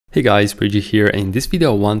Hey guys, Bridget here, and in this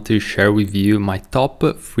video I want to share with you my top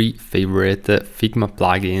 3 favorite Figma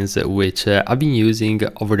plugins which I've been using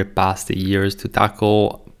over the past years to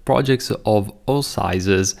tackle projects of all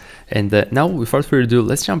sizes. And now without further ado,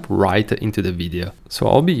 let's jump right into the video. So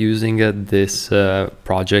I'll be using this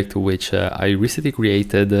project which I recently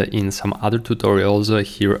created in some other tutorials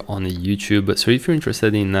here on YouTube. So if you're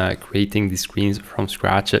interested in creating these screens from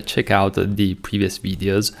scratch, check out the previous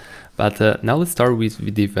videos. But now let's start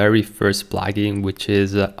with the very first plugin, which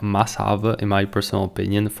is a must-have in my personal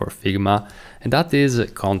opinion for Figma, and that is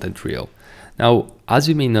Content Reel. Now, as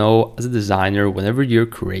you may know, as a designer, whenever you're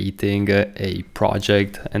creating a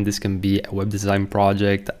project, and this can be a web design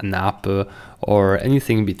project, an app, or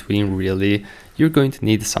anything in between really, you're going to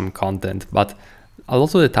need some content. But a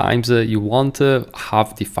lot of the times you want to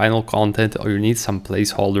have the final content, or you need some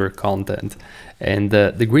placeholder content. And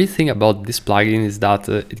the great thing about this plugin is that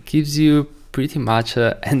it gives you pretty much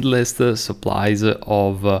endless supplies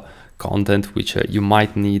of content which you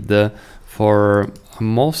might need for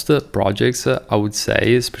most projects, I would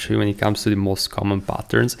say, especially when it comes to the most common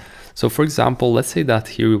patterns. So for example, let's say that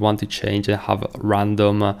here we want to change and have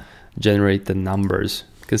random generated numbers.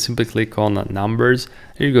 You can simply click on numbers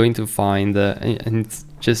and you're going to find and it's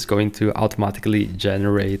just going to automatically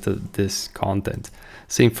generate this content.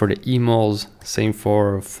 Same for the emails, same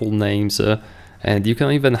for full names, and you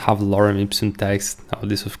can even have lorem ipsum text. Now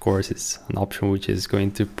this of course is an option which is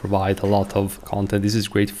going to provide a lot of content. This is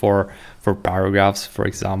great for paragraphs, for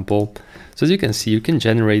example. So as you can see, you can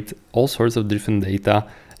generate all sorts of different data.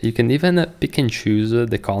 You can even pick and choose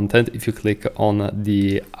the content if you click on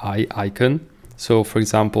the eye icon. So for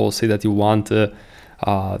example, say that you want to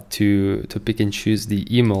pick and choose the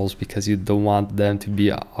emails because you don't want them to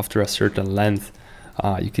be after a certain length.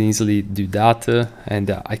 You can easily do that, and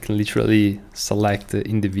I can literally select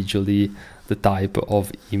individually the type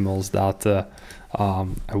of emails that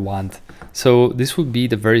I want. So this would be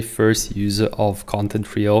the very first use of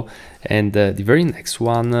Content Reel, and the very next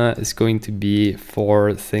one is going to be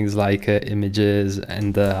for things like images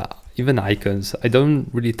and even icons. I don't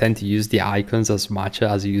really tend to use the icons as much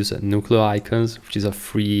as I use Nucleo Icons, which is a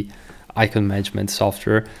free icon management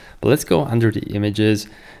software. But let's go under the images.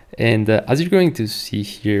 And as you're going to see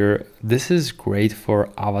here, this is great for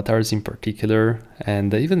avatars in particular,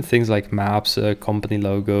 and even things like maps, company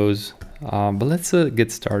logos. But let's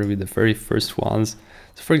get started with the very first ones.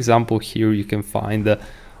 So for example, here you can find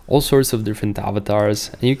all sorts of different avatars,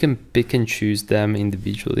 and you can pick and choose them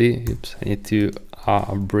individually. Oops, I need to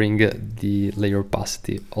bring the layer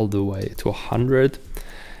opacity all the way to 100.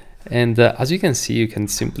 And as you can see, you can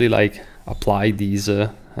simply like apply these,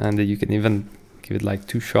 and you can even give it like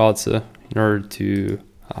 2 shots in order to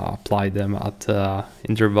apply them at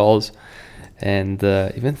intervals. And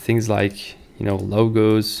even things like, you know,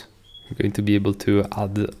 logos, you're going to be able to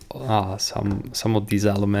add some of these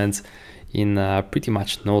elements in pretty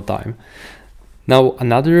much no time. Now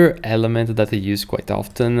another element that I use quite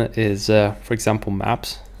often is for example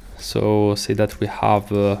maps. So say that we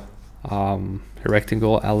have a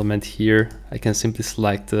rectangle element here. I can simply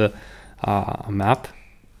select a map,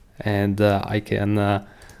 and I can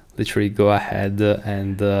literally go ahead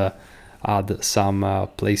and add some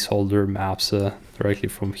placeholder maps directly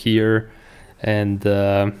from here. And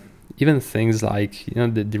even things like, you know,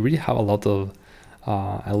 they really have a lot of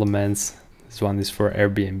elements. This one is for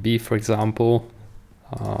Airbnb, for example.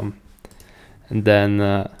 And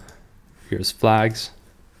then here's flags.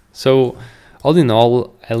 So all in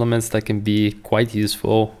all, elements that can be quite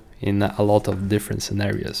useful in a lot of different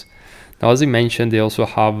scenarios. Now, as I mentioned, they also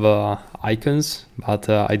have icons, but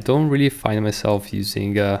I don't really find myself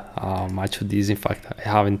using much of these. In fact, I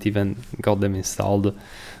haven't even got them installed.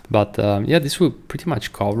 But yeah, this will pretty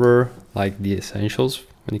much cover like the essentials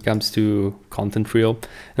when it comes to Content Reel.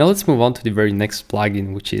 Now let's move on to the very next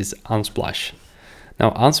plugin, which is Unsplash.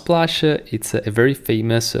 Now Unsplash, it's a very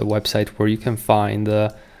famous website where you can find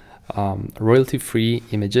royalty-free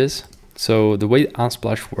images. So the way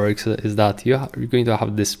Unsplash works is that you're going to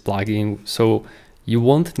have this plugin, so you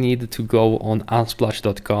won't need to go on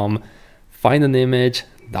unsplash.com, find an image,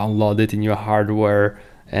 download it in your hardware,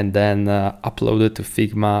 and then upload it to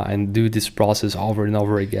Figma and do this process over and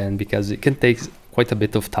over again, because it can take quite a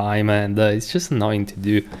bit of time and it's just annoying to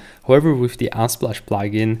do. However, with the Unsplash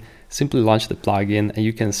plugin, simply launch the plugin and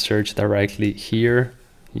you can search directly here.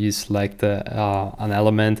 You select an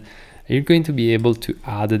element, you're going to be able to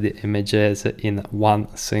add the images in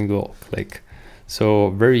one single click. So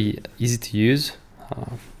very easy to use.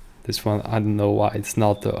 This one, I don't know why it's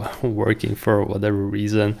not working for whatever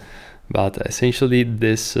reason, but essentially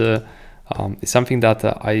this It's something that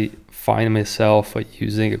I find myself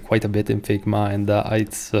using quite a bit in Figma, and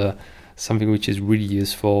it's something which is really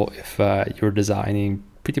useful if you're designing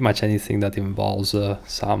pretty much anything that involves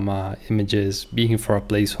some images, being for a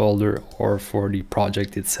placeholder or for the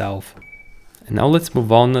project itself. And now let's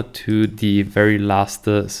move on to the very last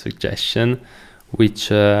suggestion, which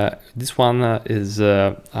this one is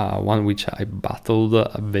one which I battled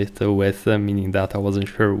a bit with, meaning that I wasn't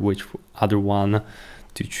sure which other one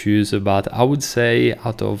to choose. But I would say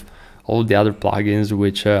out of all the other plugins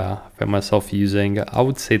which I find myself using, I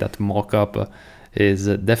would say that Mockup is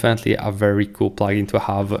definitely a very cool plugin to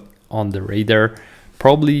have on the radar.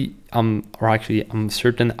 Probably, I'm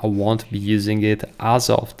certain I won't be using it as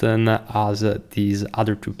often as these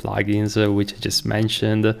other two plugins which I just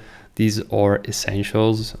mentioned. These are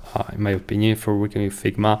essentials, in my opinion, for working with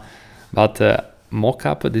Figma. But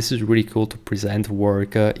Mockup, this is really cool to present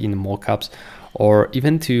work in mockups, or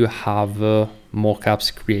even to have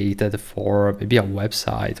mockups created for maybe a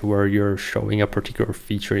website where you're showing a particular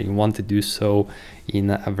feature and you want to do so in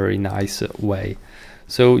a very nice way.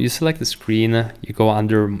 So you select the screen, you go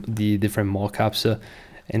under the different mockups,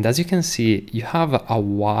 and as you can see, you have a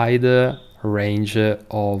wide range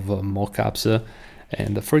of mockups.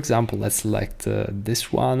 And for example, let's select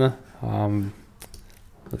this one.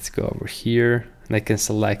 Let's go over here, and I can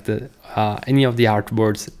select any of the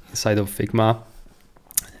artboards inside of Figma.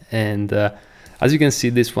 And as you can see,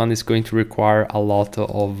 this one is going to require a lot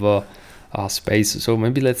of space. So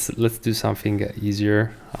maybe let's do something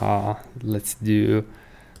easier. Let's do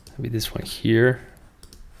maybe this one here,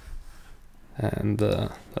 and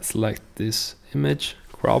let's select this image,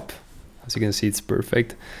 crop. As you can see, it's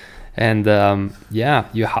perfect. And yeah,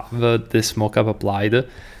 you have this mockup applied.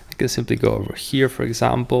 I can simply go over here, for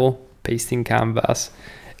example, pasting canvas,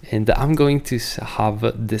 and I'm going to have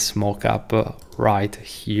this mockup right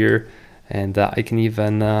here, and I can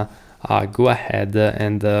even go ahead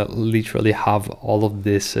and literally have all of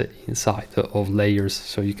this inside of layers,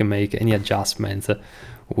 so you can make any adjustments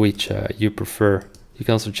which you prefer. You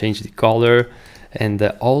can also change the color, and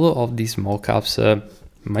all of these mockups, in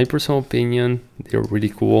my personal opinion, they're really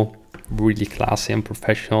cool, really classy and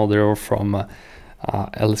professional. They're from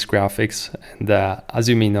LS Graphics, and as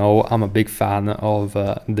you may know, I'm a big fan of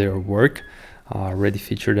their work. Already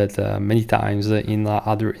featured it many times in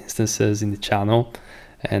other instances in the channel,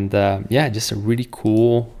 and yeah, just a really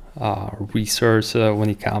cool resource when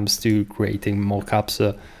it comes to creating mockups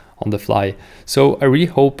on the fly. So I really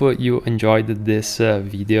hope you enjoyed this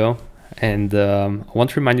video, and I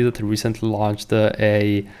want to remind you that I recently launched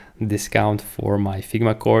a discount for my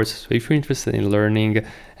Figma course. So if you're interested in learning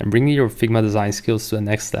and bringing your Figma design skills to the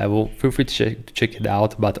next level, feel free to check it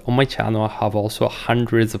out. But on my channel, I have also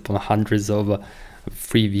hundreds upon hundreds of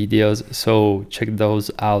free videos, so check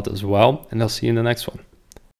those out as well, and I'll see you in the next one.